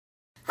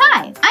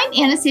Hi,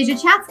 I'm Anastasia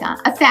Chatzka,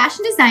 a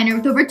fashion designer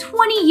with over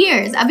 20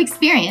 years of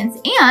experience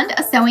and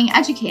a sewing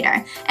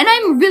educator. And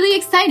I'm really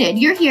excited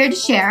you're here to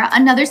share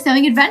another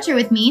sewing adventure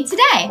with me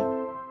today.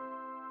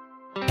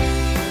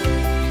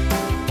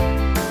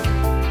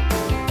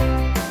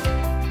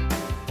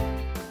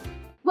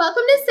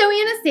 Welcome to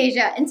Sewing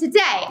Anastasia, and today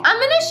I'm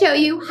going to show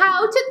you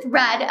how to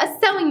thread a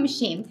sewing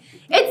machine.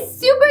 It's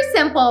super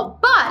simple,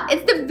 but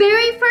it's the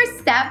very first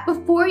step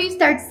before you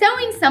start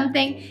sewing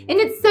something, and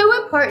it's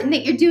so important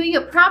that you're doing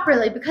it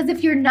properly because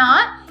if you're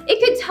not, it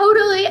could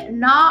totally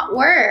not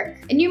work.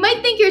 And you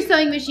might think your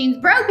sewing machine's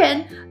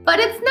broken,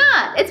 but it's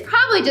not. It's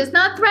probably just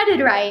not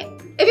threaded right.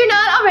 If you're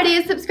not already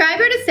a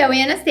subscriber to Sewing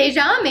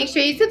Anastasia, make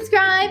sure you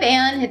subscribe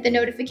and hit the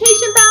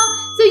notification bell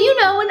so you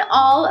know when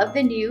all of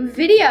the new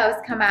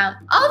videos come out.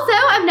 Also,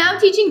 I'm now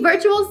teaching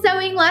virtual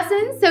sewing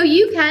lessons so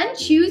you can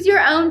choose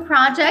your own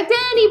project,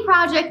 any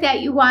project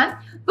that you want.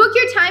 Book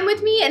your time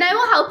with me and I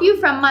will help you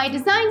from my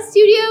design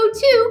studio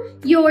to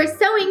your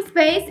sewing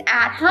space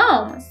at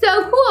home.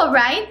 So cool,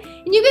 right?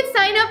 And you can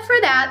sign up for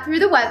that through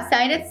the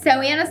website at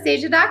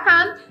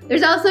sewinganastasia.com.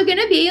 There's also going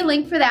to be a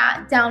link for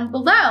that down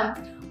below.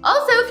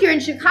 Also, if you're in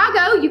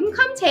Chicago, you can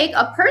come take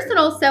a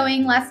personal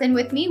sewing lesson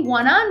with me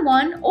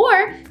one-on-one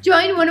or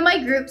join one of my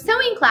group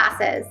sewing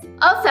classes.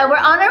 Also, we're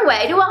on our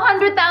way to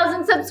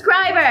 100,000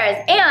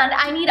 subscribers and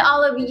I need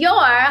all of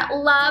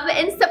your love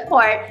and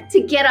support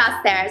to get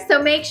us there.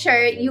 So make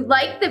sure you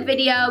like the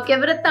video,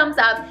 give it a thumbs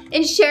up,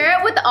 and share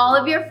it with all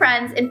of your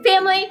friends and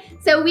family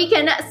so we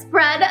can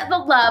spread the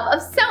love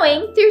of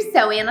sewing through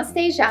Sewing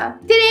Anastasia.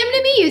 Today I'm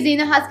going to be using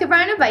the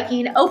Husqvarna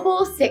Viking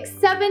Opal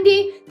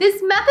 670.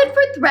 This method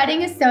for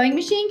threading a sewing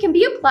machine can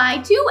be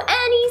applied to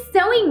any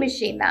sewing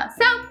machine though.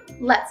 So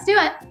let's do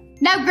it.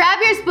 Now grab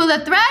your spool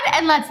of thread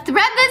and let's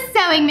thread this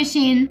sewing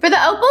machine. For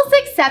the Opal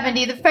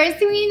 670, the first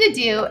thing we need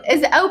to do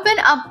is open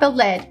up the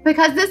lid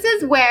because this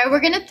is where we're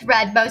going to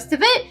thread most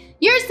of it.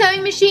 Your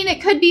sewing machine, it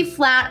could be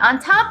flat on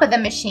top of the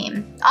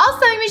machine. All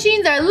sewing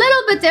machines are a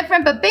little bit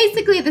different, but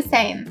basically the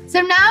same. So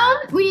now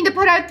we need to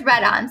put our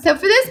thread on. So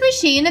for this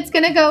machine, it's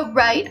gonna go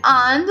right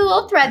on the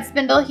little thread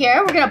spindle here.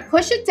 We're gonna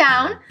push it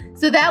down,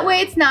 so that way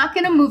it's not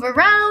gonna move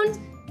around.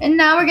 And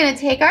now we're gonna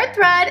take our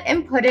thread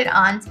and put it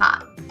on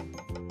top.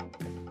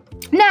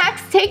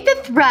 Next, take the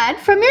thread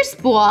from your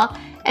spool,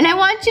 and I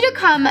want you to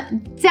come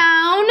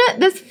down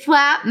this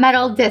flat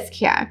metal disc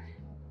here.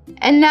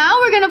 And now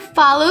we're gonna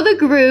follow the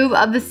groove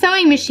of the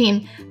sewing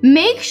machine.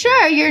 Make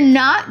sure you're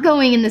not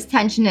going in this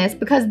tensionist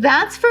because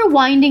that's for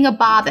winding a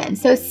bobbin.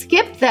 So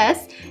skip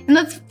this and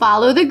let's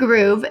follow the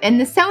groove in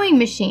the sewing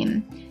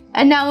machine.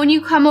 And now when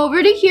you come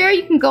over to here,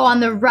 you can go on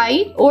the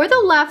right or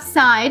the left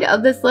side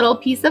of this little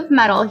piece of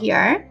metal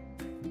here.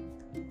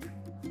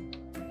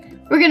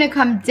 We're gonna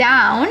come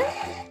down.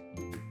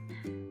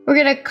 We're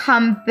gonna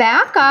come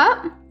back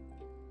up.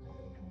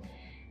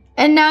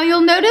 And now you'll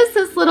notice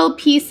this little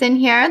piece in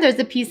here. There's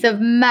a piece of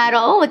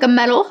metal, like a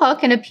metal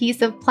hook, and a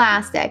piece of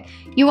plastic.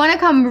 You want to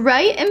come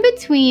right in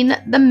between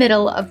the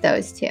middle of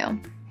those two.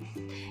 And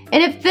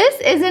if this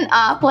isn't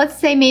up, let's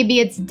say maybe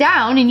it's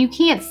down and you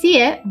can't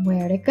see it,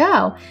 where'd it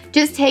go?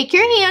 Just take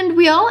your hand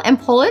wheel and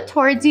pull it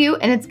towards you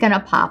and it's gonna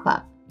pop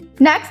up.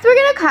 Next, we're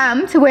gonna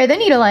come to where the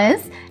needle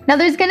is. Now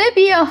there's gonna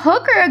be a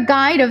hook or a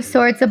guide of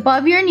sorts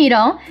above your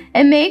needle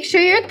and make sure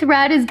your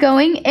thread is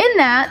going in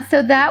that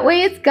so that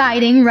way it's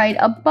guiding right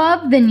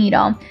above the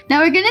needle.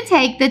 Now we're gonna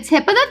take the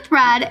tip of the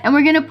thread and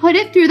we're gonna put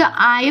it through the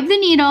eye of the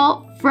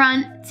needle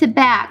front to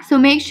back. So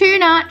make sure you're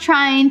not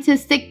trying to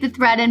stick the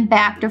thread in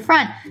back to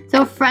front.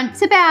 So front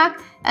to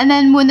back, and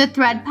then when the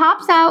thread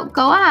pops out,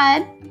 go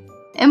ahead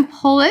and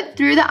pull it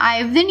through the eye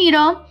of the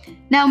needle.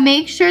 Now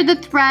make sure the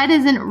thread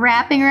isn't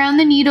wrapping around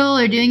the needle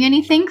or doing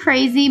anything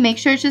crazy. Make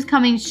sure it's just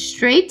coming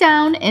straight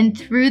down and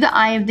through the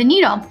eye of the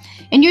needle.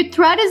 And your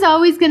thread is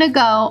always gonna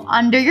go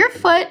under your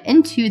foot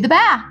and to the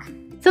back.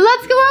 So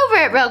let's go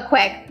over it real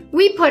quick.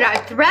 We put our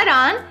thread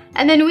on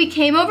and then we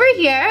came over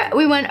here,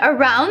 we went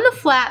around the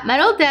flat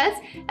metal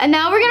disc, and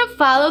now we're gonna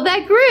follow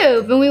that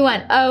groove. And we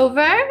went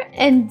over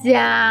and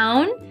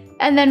down,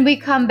 and then we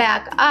come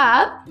back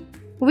up.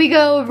 We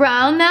go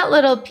around that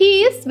little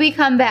piece, we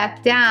come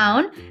back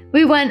down.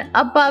 We went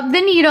above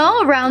the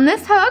needle around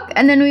this hook,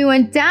 and then we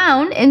went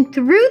down and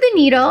through the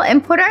needle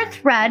and put our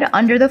thread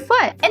under the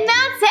foot. And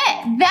that's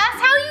it. That's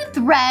how you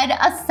thread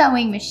a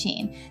sewing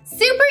machine.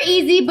 Super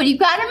easy, but you've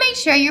got to make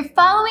sure you're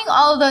following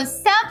all of those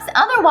steps,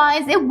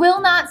 otherwise it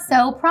will not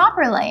sew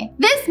properly.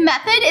 This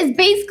method is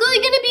basically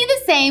going to be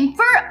the same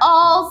for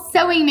all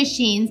sewing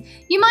machines.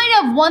 You might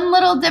have one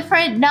little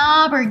different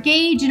knob or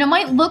gauge and it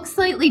might look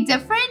slightly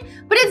different,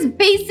 but it's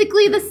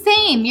basically the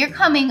same. You're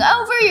coming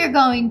over, you're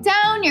going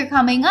down, you're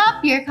coming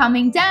up, you're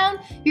coming down,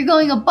 you're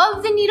going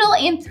above the needle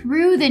and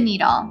through the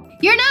needle.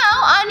 You're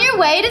now on your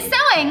way to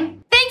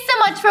sewing. Thanks so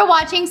much for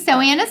watching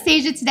Sewing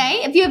Anastasia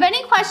today. If you have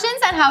any questions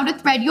on how to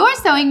thread your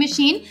sewing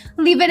machine,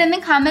 leave it in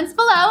the comments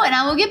below and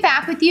I will get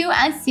back with you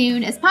as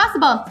soon as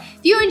possible.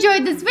 If you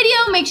enjoyed this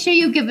video, make sure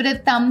you give it a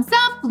thumbs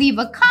up, leave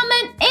a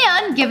comment,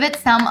 and give it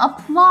some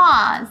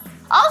applause.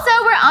 Also,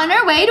 we're on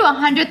our way to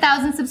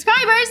 100,000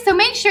 subscribers, so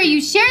make sure you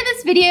share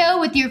this video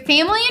with your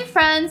family and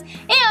friends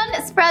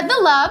and spread the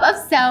love of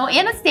Sew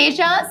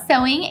Anastasia,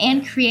 sewing,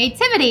 and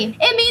creativity.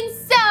 It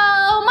means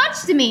so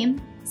much to me.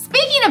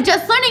 Speaking of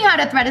just learning how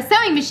to thread a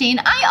sewing machine,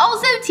 I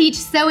also teach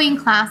sewing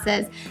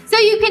classes. So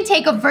you can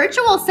take a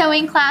virtual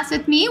sewing class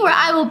with me where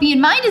I will be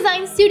in my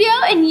design studio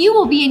and you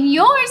will be in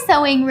your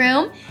sewing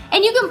room.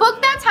 And you can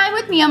book that time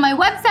with me on my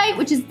website,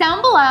 which is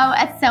down below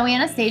at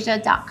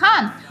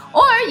sewanastasia.com.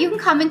 Or you can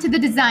come into the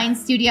design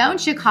studio in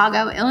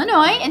Chicago,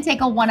 Illinois and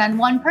take a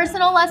one-on-one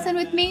personal lesson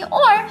with me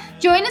or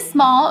join a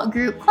small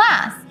group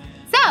class.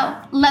 So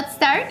let's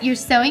start your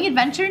sewing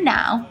adventure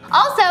now.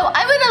 Also,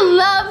 I would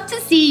love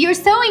to see your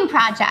sewing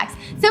projects.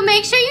 So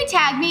make sure you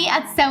tag me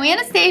at Sew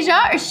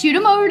Anastasia or shoot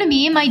them over to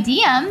me in my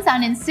DMs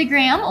on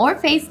Instagram or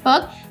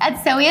Facebook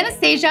at Sew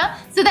Anastasia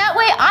so that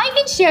way I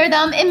can share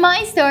them in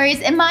my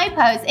stories and my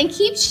posts and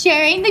keep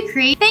sharing the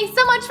create. Thanks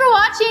so much for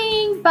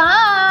watching.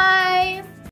 Bye.